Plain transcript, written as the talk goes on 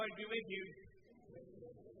Lord be with you.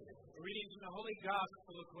 A reading from the Holy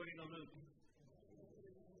Gospel according to Luke.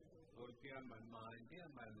 Lord, be on my mind, be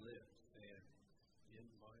on my lips, and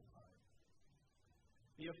in my heart.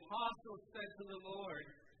 The apostle said to the Lord,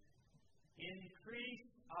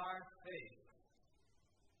 increase our faith.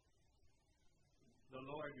 The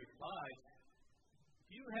Lord replied, if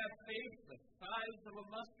you have faith the size of a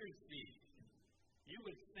mustard seed, you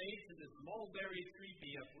would say to this mulberry tree,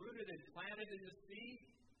 be uprooted and planted in the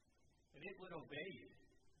sea, and it would obey you.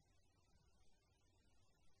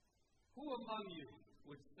 Who among you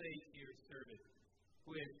would say to your servant,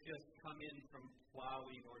 who has just come in from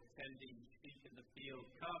plowing or tending sheep in the field,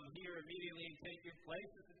 come here immediately and take your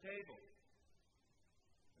place at the table?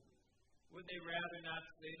 Would they rather not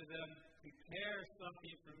say to them, prepare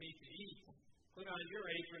something for me to eat, put on your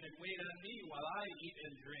apron and wait on me while I eat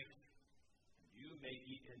and drink? You may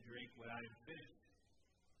eat and drink when I am finished.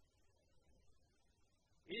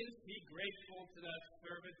 Is he grateful to that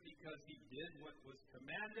servant because he did what was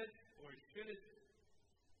commanded, or should it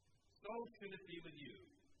be with you?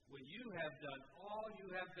 When you have done all you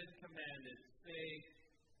have been commanded, say,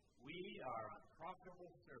 we are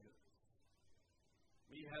unprofitable servants.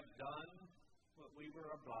 We have done what we were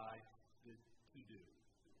obliged to do.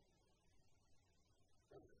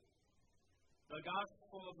 The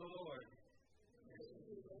Gospel of the Lord.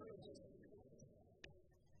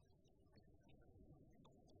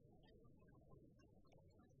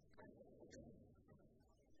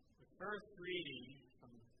 The first reading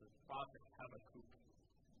from the prophet Habakkuk,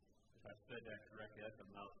 if I said that correctly, that's a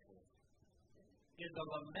mouthful, is a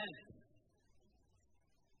lament.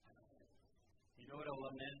 You know what a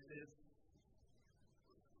lament is?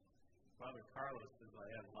 Father Carlos says I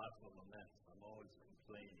have lots of laments. I'm always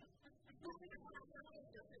complaining.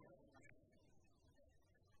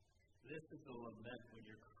 This is a lament when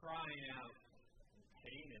you're crying out in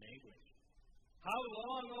pain and anguish. How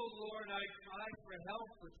long, O Lord, I cry for help,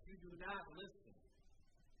 but you do not listen.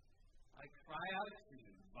 I cry out to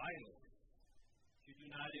you, violence. You do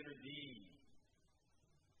not intervene.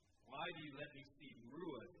 Why do you let me see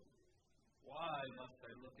ruin? Why must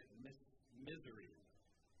I look at misery?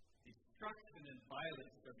 Destruction and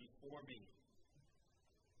violence are before me.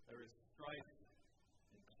 There is strife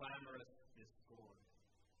and clamorous discord.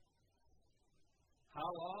 How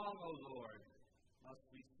long, O Lord, must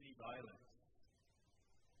we see violence,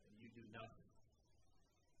 and you do nothing?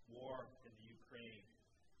 War in the Ukraine,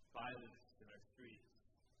 violence in our streets.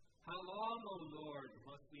 How long, O Lord,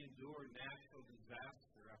 must we endure natural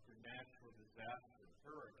disaster after natural disaster,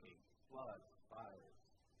 hurricanes, floods, fires?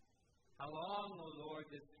 How long, O Lord,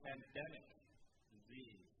 this pandemic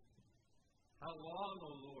disease? How long,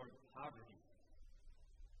 O Lord, poverty?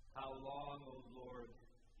 How long, O Lord,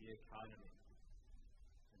 the economy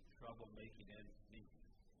and trouble making ends meet?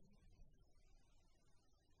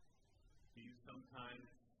 Do you sometimes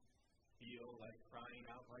feel like crying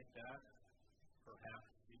out like that?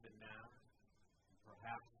 Perhaps even now.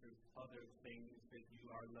 Perhaps there's other things that you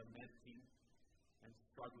are lamenting and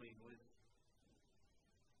struggling with.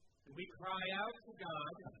 And we cry out to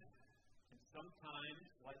God, and sometimes,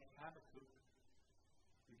 like Habakkuk,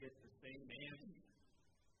 we get the same answer.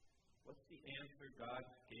 What's the answer God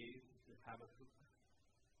gave to Habakkuk?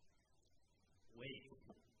 Wait.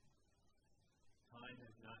 Time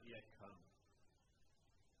has not yet come.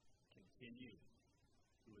 Continue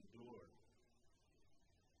to endure.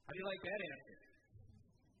 How do you like that answer?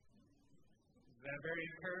 Is that very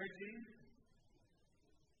encouraging?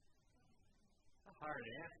 A hard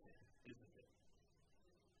answer, isn't it?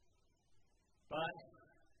 But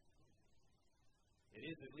it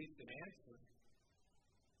is at least an answer.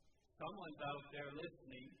 Someone's out there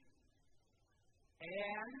listening,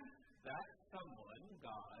 and that someone,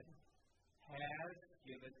 God, has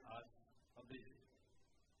given us a vision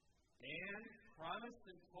and promised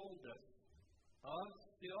and told us of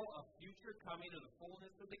still a future coming of the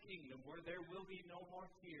fullness of the kingdom where there will be no more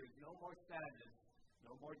tears, no more sadness,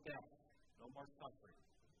 no more death, no more suffering.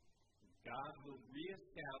 God will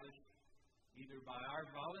reestablish, either by our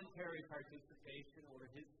voluntary participation or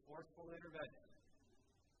his forceful intervention,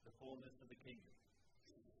 the fullness of the kingdom.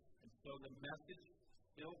 And so the message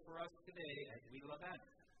still for us today, as we lament,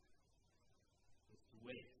 is to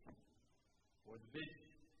wait for the vision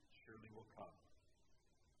surely will come.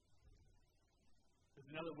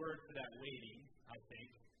 There's another word for that waiting, I think,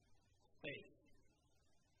 faith.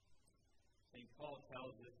 St. Paul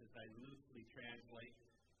tells us, as I loosely translate,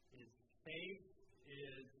 his faith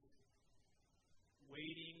is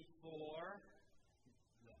waiting for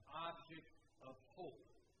the object of hope,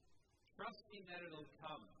 trusting that it'll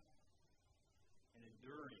come, and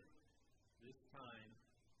enduring this time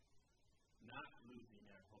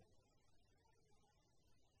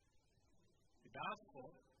The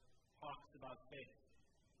gospel talks about faith.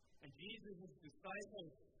 And Jesus'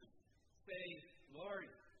 disciples say, Lord,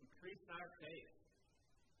 increase our faith.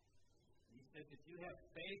 And he says, if you have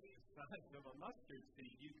faith the size of a mustard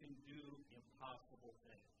seed, you can do impossible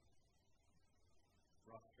things.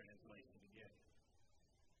 Rough translation again.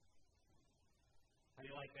 How do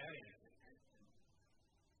you like that answer?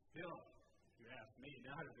 Still, if you ask me,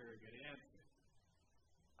 not a very good answer.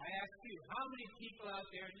 I ask you, how many people out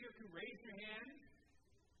there, and you can raise your hand,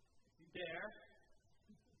 if you dare,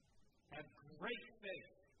 have great faith?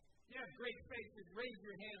 You have great faith, just raise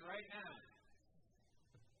your hand right now.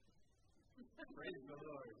 Praise the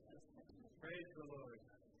Lord. Praise the Lord.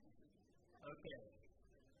 Okay.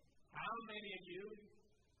 How many of you,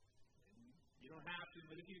 you don't have to,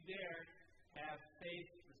 but if you dare, have faith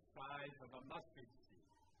the size of a mustard seed?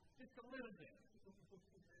 Just a little bit.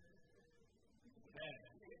 Okay.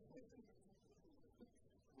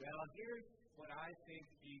 Well, here's what I think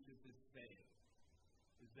Jesus is saying,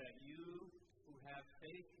 is that you who have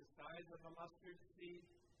faith the size of a mustard seed,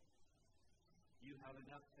 you have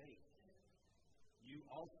enough faith. You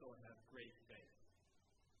also have great faith.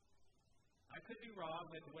 I could be wrong,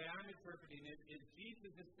 but the way I'm interpreting it is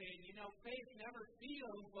Jesus is saying, faith never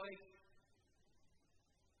feels like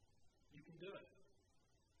you can do it.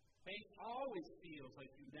 Faith always feels like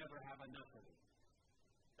you never have enough of it.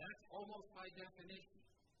 That's almost by definition.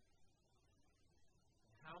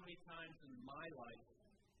 How many times in my life,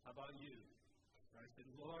 how about you, where I said,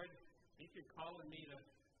 Lord, I think you're calling me to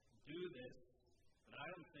do this, but I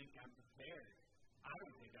don't think I'm prepared. I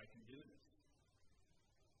don't think I can do this.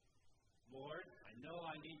 Lord, I know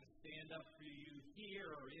I need to stand up for you here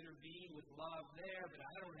or intervene with love there, but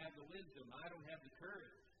I don't have the wisdom. I don't have the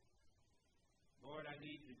courage. Lord, I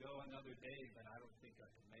need to go another day, but I don't think I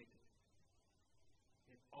can make it.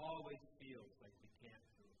 It always feels like we can't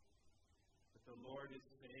do it. But the Lord is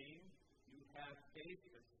saying, you have faith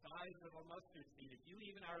the size of a mustard seed. If you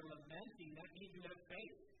even are lamenting, that means you have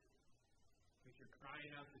faith. Because you're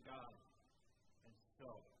crying out to God. And so,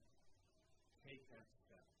 take that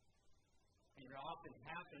step. And it often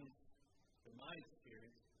happens, in my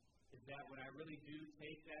experience, is that when I really do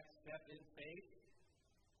take that step in faith,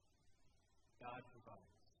 God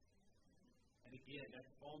provides. And again,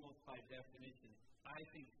 that's almost by definition. I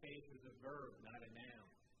think faith is a verb, not a noun.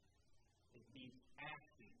 It means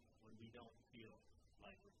acting when we don't feel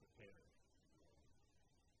like we're prepared.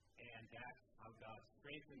 And that's how God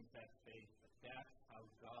strengthens that faith. But that's how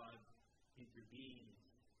God intervenes.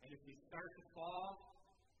 And if we start to fall,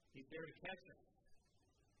 He's there to catch us.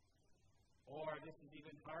 Or this is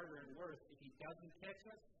even harder and worse. If He doesn't catch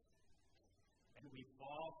us, and we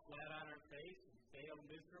fall flat on our face and fail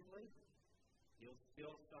miserably, He'll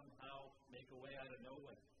still somehow make a way out of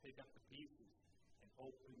nowhere, pick up the pieces, and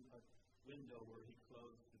open a window where He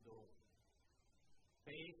closed the door.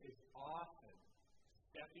 Faith is often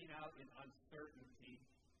stepping out in uncertainty,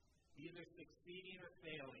 either succeeding or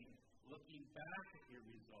failing, looking back at your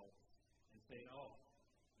results and saying, oh,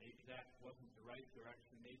 maybe that wasn't the right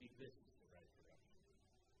direction, maybe this is the right direction.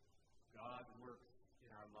 God works in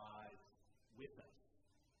our lives with us.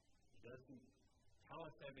 He doesn't tell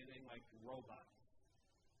us everything like robots.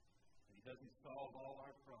 And He doesn't solve all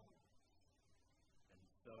our problems. And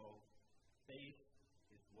so, faith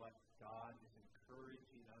is what God is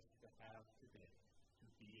encouraging us to have today, to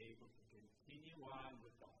be able to continue on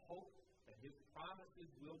with the hope that His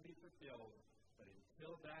promises will be fulfilled. But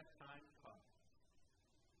until that time comes,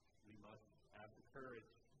 we must have the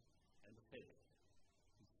courage and the faith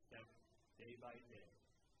to step day by day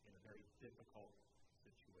in a very difficult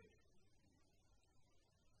situation.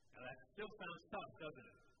 Now that still sounds tough, doesn't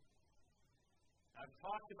it? I've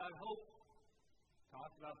talked about hope,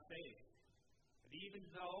 talked about faith. But even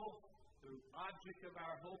though the object of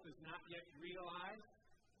our hope is not yet realized,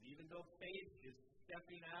 even though faith is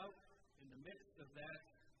stepping out in the midst of that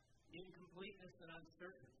incompleteness and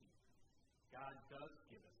uncertainty, God does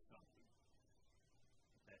give us something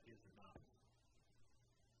that is enough.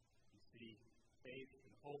 You see, faith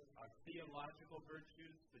and hope are theological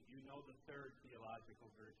virtues, but you know the third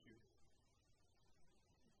theological virtue.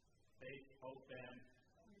 Faith, hope, and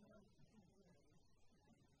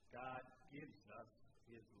God gives us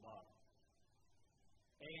His love.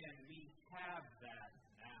 And we have that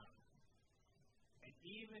now. And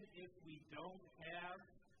even if we don't have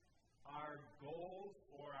our goals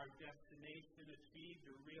or our destination achieved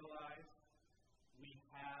or realized, we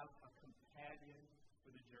have a companion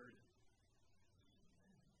for the journey.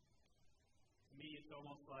 To me, it's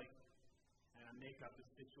almost like, and I make up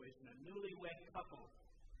this situation, a newlywed couple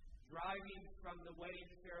driving from the wedding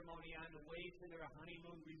ceremony on the way to their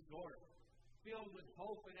honeymoon resort. filled with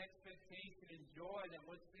hope and expectation and joy that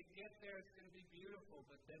once they get there it's going to be beautiful,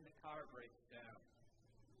 but then the car breaks down.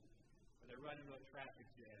 Or they run into a traffic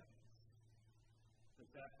jam.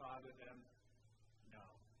 Does that bother them? No.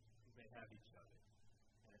 They have each other.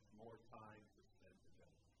 And it's more time to spend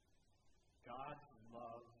together. God's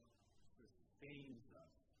love sustains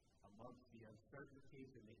us amongst the uncertainties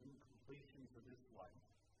and the incompletions of this life.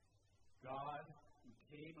 God, who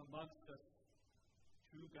came amongst us,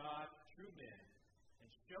 true God, true man, and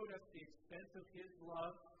showed us the extent of His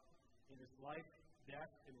love in His life,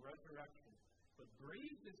 death, and resurrection, but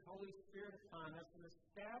breathed His Holy Spirit upon us and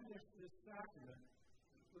established this sacrament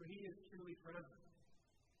where He is truly present.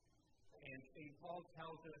 And St. Paul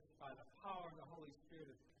tells us by the power of the Holy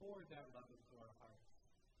Spirit has poured that love into our hearts.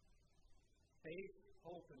 Faith,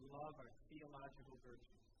 hope, and love are theological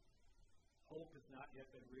virtues. Hope has not yet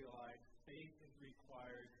been realized. Faith is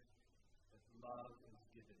required as love is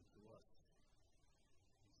given to us.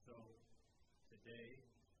 So, today,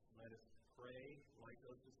 let us pray like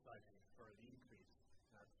those disciples for an increase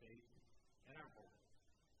in our faith and our hope,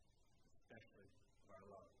 especially of our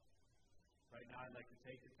love. Right now, I'd like to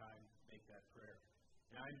take the time to make that prayer.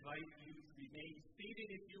 And I invite you to remain seated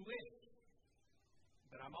if you wish.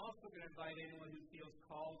 But I'm also going to invite anyone who feels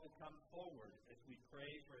called to come forward as we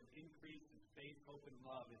pray for an increase in faith, hope, and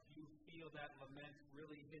love. If you feel that lament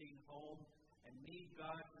really hitting home and need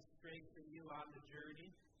God to strengthen you on the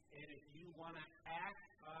journey, and if you want to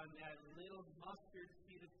act on that little mustard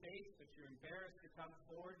seed of faith, but you're embarrassed to come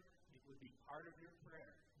forward, it would be part of your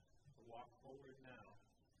prayer to walk forward now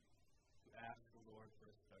to ask the Lord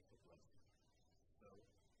for a special blessing. So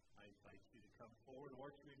I invite you to come forward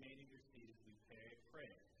or to remain in your seat as we pray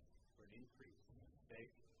for an increase in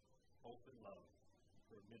faith, hope, and love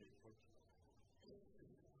for a minute or two.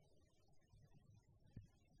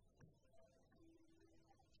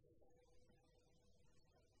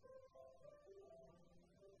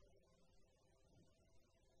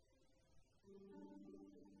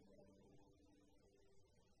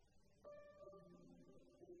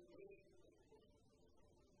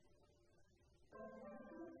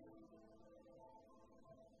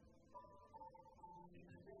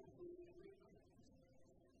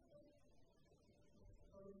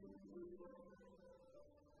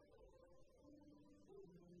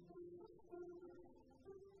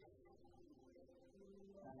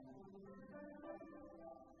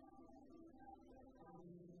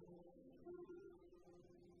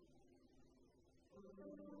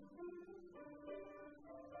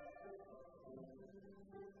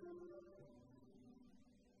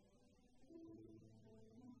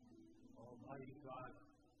 Almighty God,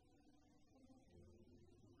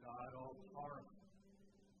 God all-powerful,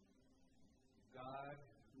 God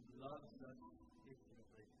who loves us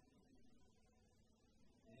infinitely,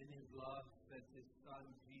 and in His love sent His Son,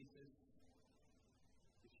 Jesus,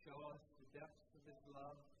 to show us the depths of His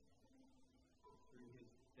love through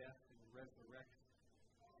His death and resurrection,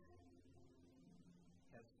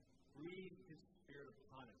 has breathed His Spirit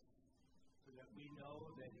upon us, so that we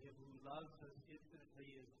know that Him who loves us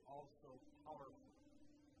infinitely is also powerful.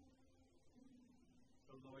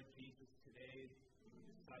 So, Lord Jesus, today, your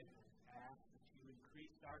disciples ask that you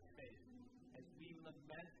increase our faith as we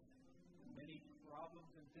lament the many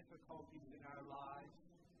problems and difficulties in our lives,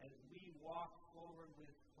 as we walk forward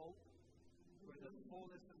with hope for the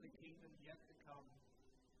fullness of the kingdom yet to come.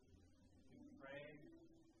 We pray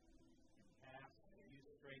and ask that you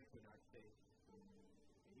strengthen our faith,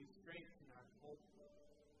 that you strengthen our hope,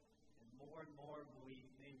 and more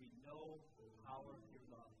may we know the power of your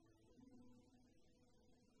love.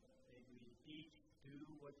 May we each do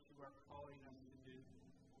what you are calling us to do,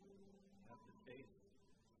 have the faith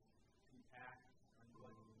to act on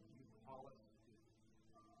what you call us to do.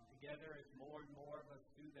 Together, as more and more of us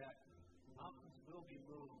do that, mountains will be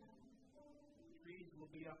moved, trees will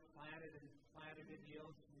be planted in the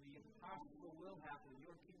ocean, the impossible will happen,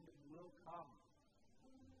 your kingdom will come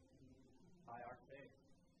by our faith.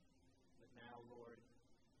 But now, Lord,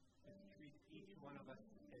 let's treat each one of us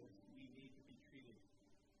as we need to be treated,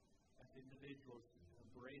 as individuals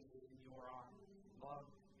embraced in your arms,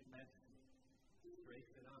 loved immensely.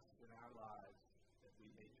 Strengthen us in our lives that we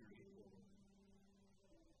may journey forward.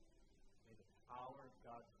 May the power of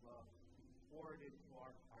God's love be poured into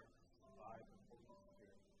our hearts by the Holy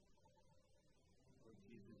Spirit. Lord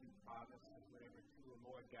Jesus, you promised that whenever two or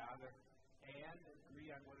more gather and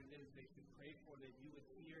agree on what it is they should pray for, that you would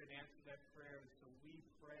hear and answer that prayer. And so we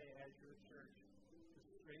pray as your church to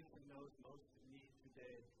strengthen those most in need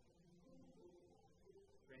today.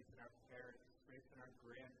 Strengthen our parents, strengthen our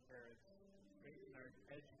grandparents, strengthen our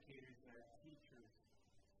educators and our teachers,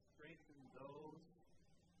 strengthen those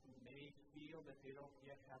who may feel that they don't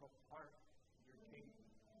yet have a part in your kingdom.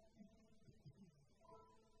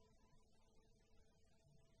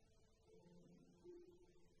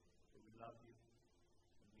 We love you,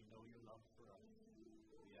 and we know your love for us.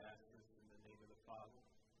 We ask this in the name of the Father,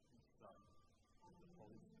 and the Son, and the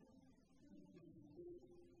Holy Spirit.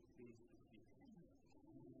 Peace.